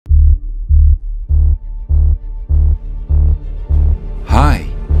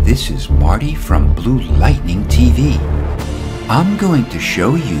This is Marty from Blue Lightning TV. I'm going to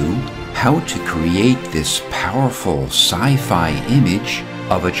show you how to create this powerful sci-fi image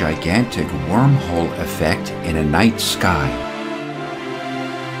of a gigantic wormhole effect in a night sky.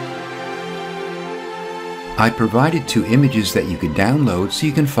 I provided two images that you can download so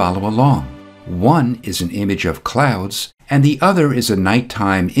you can follow along. One is an image of clouds, and the other is a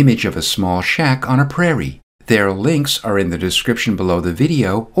nighttime image of a small shack on a prairie. Their links are in the description below the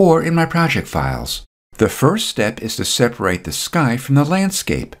video or in my project files. The first step is to separate the sky from the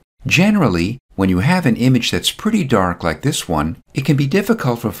landscape. Generally, when you have an image that's pretty dark like this one, it can be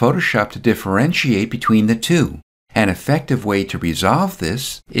difficult for Photoshop to differentiate between the two. An effective way to resolve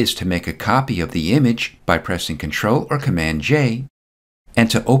this is to make a copy of the image by pressing Ctrl or Command J,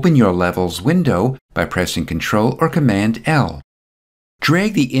 and to open your levels window by pressing Ctrl or Command L.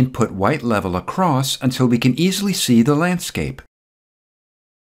 Drag the input white level across until we can easily see the landscape.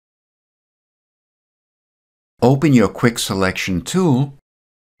 Open your Quick Selection tool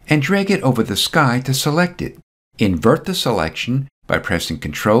and drag it over the sky to select it. Invert the selection by pressing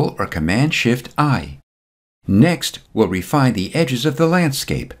Ctrl or Command Shift I. Next, we'll refine the edges of the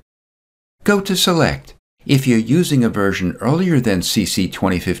landscape. Go to Select. If you're using a version earlier than CC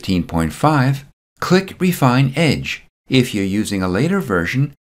 2015.5, click Refine Edge. If you're using a later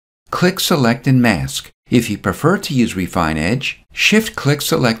version, click Select and Mask. If you prefer to use Refine Edge, Shift-click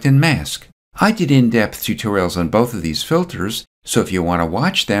Select and Mask. I did in-depth tutorials on both of these filters, so if you want to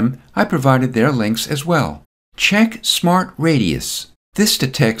watch them, I provided their links as well. Check Smart Radius. This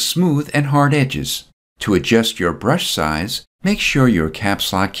detects smooth and hard edges. To adjust your brush size, make sure your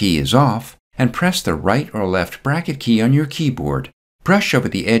Caps Lock key is off and press the right or left bracket key on your keyboard. Brush over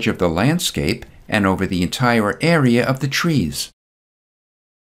the edge of the landscape and over the entire area of the trees.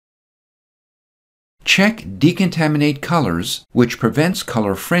 Check Decontaminate Colors, which prevents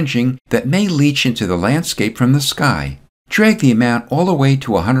color fringing that may leach into the landscape from the sky. Drag the amount all the way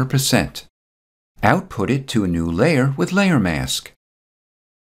to 100%. Output it to a new layer with Layer Mask.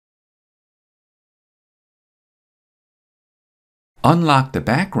 Unlock the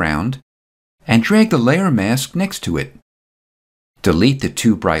background and drag the layer mask next to it. Delete the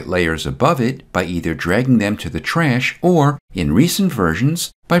two bright layers above it by either dragging them to the trash or, in recent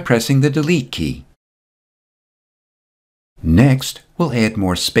versions, by pressing the Delete key. Next, we'll add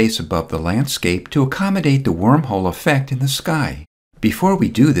more space above the landscape to accommodate the wormhole effect in the sky. Before we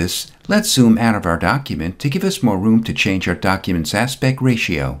do this, let's zoom out of our document to give us more room to change our document's aspect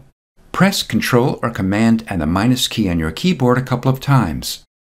ratio. Press Ctrl or Command and the minus key on your keyboard a couple of times.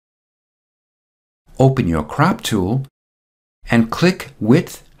 Open your Crop tool and click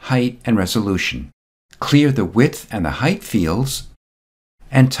Width, Height, and Resolution. Clear the width and the height fields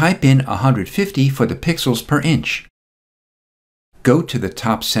and type in 150 for the pixels per inch. Go to the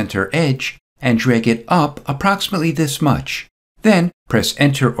top center edge and drag it up approximately this much. Then press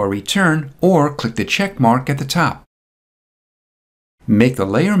Enter or Return or click the check mark at the top. Make the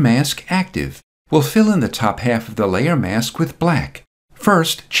layer mask active. We'll fill in the top half of the layer mask with black.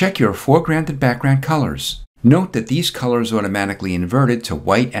 First, check your foreground and background colors. Note that these colors automatically inverted to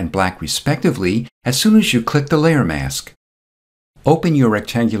white and black respectively as soon as you click the layer mask. Open your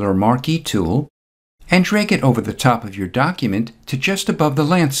rectangular marquee tool and drag it over the top of your document to just above the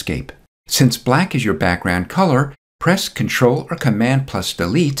landscape. Since black is your background color, press Ctrl or Command plus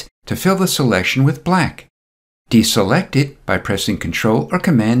Delete to fill the selection with black. Deselect it by pressing Ctrl or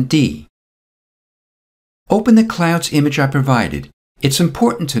Command D. Open the clouds image I provided. It's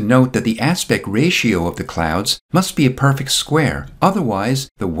important to note that the aspect ratio of the clouds must be a perfect square, otherwise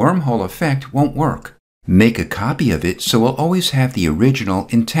the wormhole effect won't work. Make a copy of it so we'll always have the original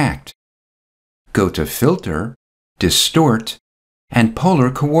intact. Go to Filter, Distort, and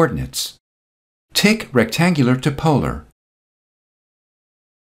Polar Coordinates. Tick Rectangular to Polar.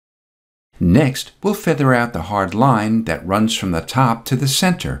 Next, we'll feather out the hard line that runs from the top to the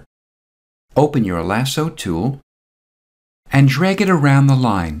center. Open your Lasso tool and drag it around the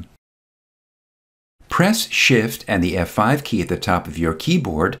line. Press Shift and the F5 key at the top of your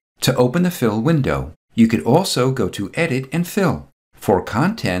keyboard to open the Fill window. You could also go to Edit and Fill. For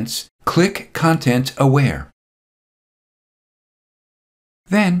Contents, click Content Aware.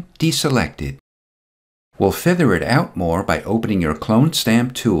 Then deselect it. We'll feather it out more by opening your Clone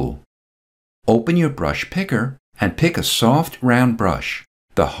Stamp tool. Open your brush picker and pick a soft, round brush.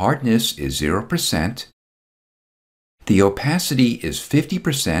 The hardness is 0%. The opacity is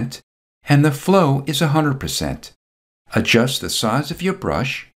 50% and the flow is 100%. Adjust the size of your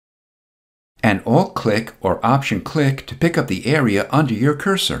brush and Alt-click or Option-click to pick up the area under your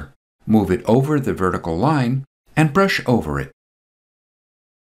cursor. Move it over the vertical line and brush over it.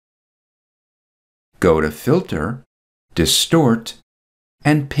 Go to Filter, Distort,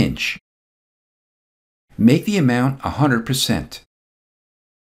 and Pinch. Make the amount 100%.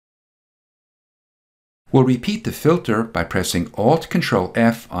 We'll repeat the filter by pressing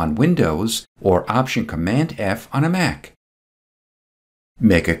Alt-Control-F on Windows or Option-Command-F on a Mac.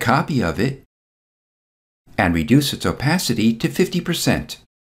 Make a copy of it and reduce its opacity to 50%.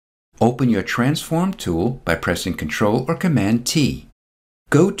 Open your Transform tool by pressing Ctrl or Command-T.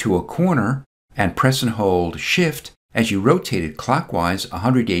 Go to a corner and press and hold Shift as you rotate it clockwise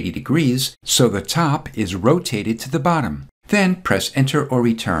 180 degrees so the top is rotated to the bottom. Then press Enter or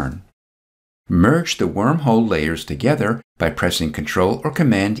Return. Merge the wormhole layers together by pressing Ctrl or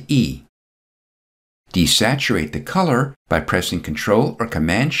Command-E. Desaturate the color by pressing Ctrl or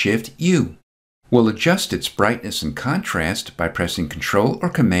Command-Shift-U. We'll adjust its brightness and contrast by pressing Ctrl or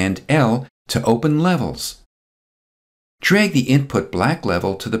Command-L to open levels. Drag the input black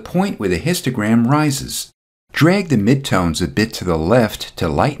level to the point where the histogram rises. Drag the midtones a bit to the left to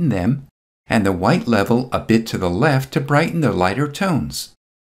lighten them, and the white level a bit to the left to brighten the lighter tones.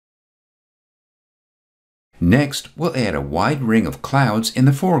 Next, we'll add a wide ring of clouds in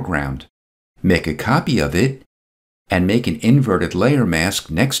the foreground. Make a copy of it, and make an inverted layer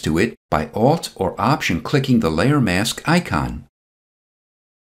mask next to it by Alt or Option clicking the layer mask icon.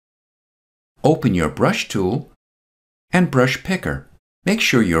 Open your brush tool and brush picker. Make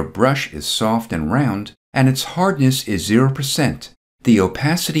sure your brush is soft and round, and its hardness is 0%. The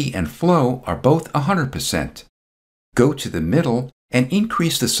opacity and flow are both 100%. Go to the middle and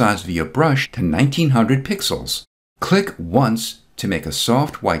increase the size of your brush to 1900 pixels. Click once to make a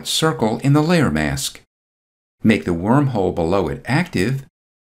soft white circle in the layer mask. Make the wormhole below it active,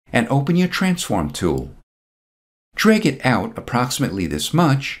 and open your Transform tool. Drag it out approximately this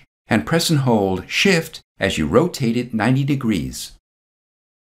much, and press and hold Shift as you rotate it 90 degrees.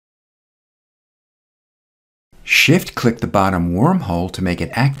 Shift-click the bottom wormhole to make it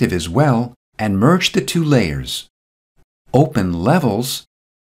active as well, and merge the two layers. Open Levels,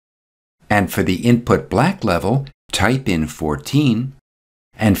 and for the input black level, type in 14,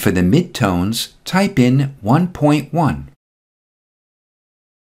 and for the midtones, type in 1.1.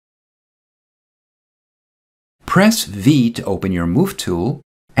 Press V to open your Move tool,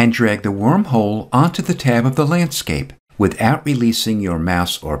 and drag the wormhole onto the tab of the landscape. Without releasing your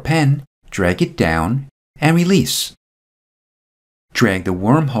mouse or pen, drag it down and release. Drag the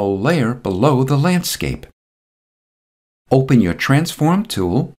wormhole layer below the landscape. Open your Transform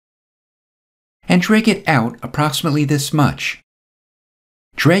tool and drag it out approximately this much.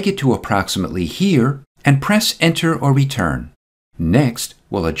 Drag it to approximately here and press Enter or Return. Next,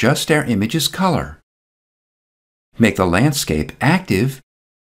 we'll adjust our image's color. Make the landscape active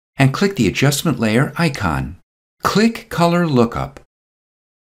and click the Adjustment Layer icon. Click Color Lookup.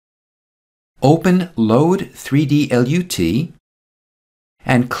 Open Load 3D LUT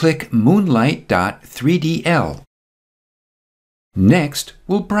and click Moonlight.3DL. Next,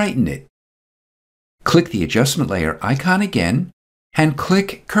 we'll brighten it. Click the Adjustment Layer icon again and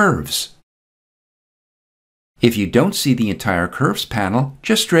click Curves. If you don't see the entire Curves panel,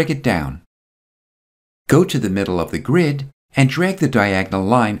 just drag it down. Go to the middle of the grid and drag the diagonal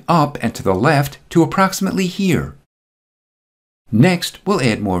line up and to the left to approximately here. Next, we'll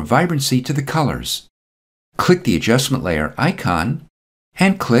add more vibrancy to the colors. Click the Adjustment Layer icon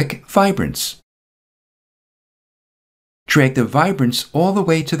and click Vibrance. Drag the vibrance all the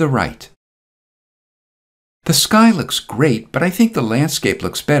way to the right. The sky looks great, but I think the landscape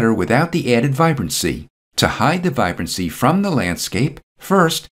looks better without the added vibrancy. To hide the vibrancy from the landscape,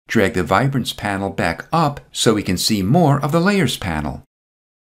 first drag the Vibrance panel back up so we can see more of the Layers panel.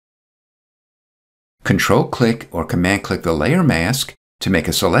 Control-click or Command-click the layer mask to make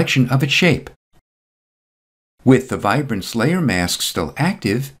a selection of its shape. With the Vibrance layer mask still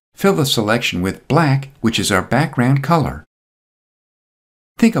active, fill the selection with black, which is our background color.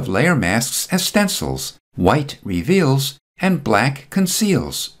 Think of layer masks as stencils. White reveals and black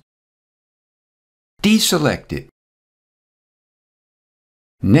conceals. Deselect it.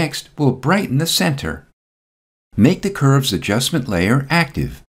 Next, we'll brighten the center. Make the Curves adjustment layer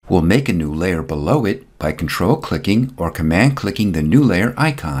active. We'll make a new layer below it by Control-clicking or Command-clicking the new layer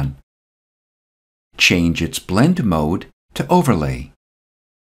icon. Change its blend mode to Overlay.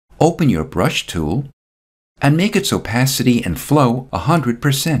 Open your Brush tool and make its opacity and flow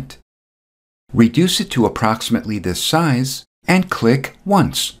 100%. Reduce it to approximately this size and click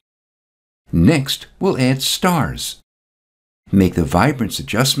once. Next, we'll add stars. Make the Vibrance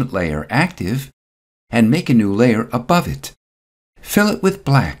adjustment layer active and make a new layer above it. Fill it with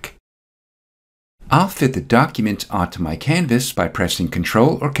black. I'll fit the document onto my canvas by pressing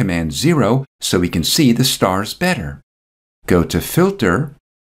Ctrl or Command 0 so we can see the stars better. Go to Filter,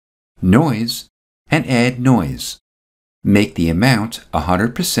 Noise, and add Noise. Make the amount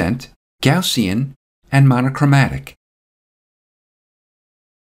 100%, Gaussian, and monochromatic.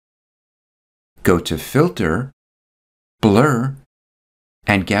 Go to Filter, Blur,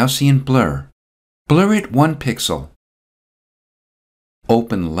 and Gaussian Blur. Blur it 1 pixel.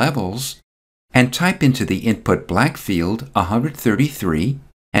 Open Levels and type into the input black field 133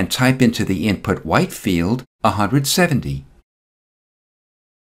 and type into the input white field 170.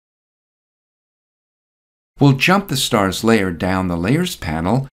 We'll jump the stars layer down the Layers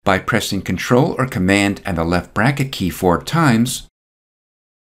panel by pressing Ctrl or Command and the left bracket key 4 times,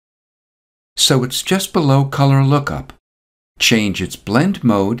 so it's just below Color Lookup. Change its blend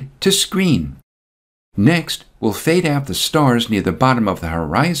mode to Screen. Next, we'll fade out the stars near the bottom of the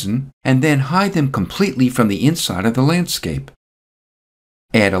horizon and then hide them completely from the inside of the landscape.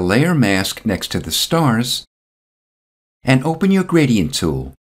 Add a layer mask next to the stars and open your gradient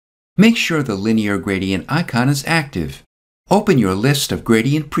tool. Make sure the linear gradient icon is active. Open your list of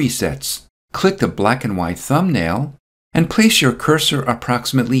gradient presets. Click the black and white thumbnail and place your cursor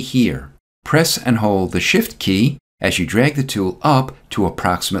approximately here. Press and hold the Shift key as you drag the tool up to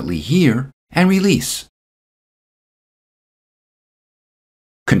approximately here and release.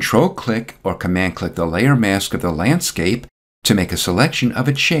 Control-click or Command-click the layer mask of the landscape to make a selection of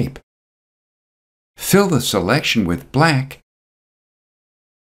its shape. Fill the selection with black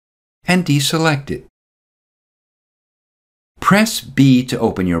and deselect it. Press B to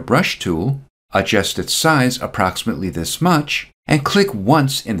open your brush tool, adjust its size approximately this much, and click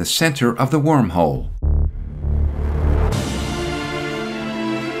once in the center of the wormhole.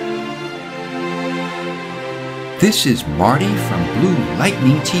 This is Marty from Blue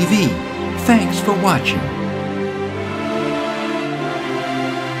Lightning TV. Thanks for watching.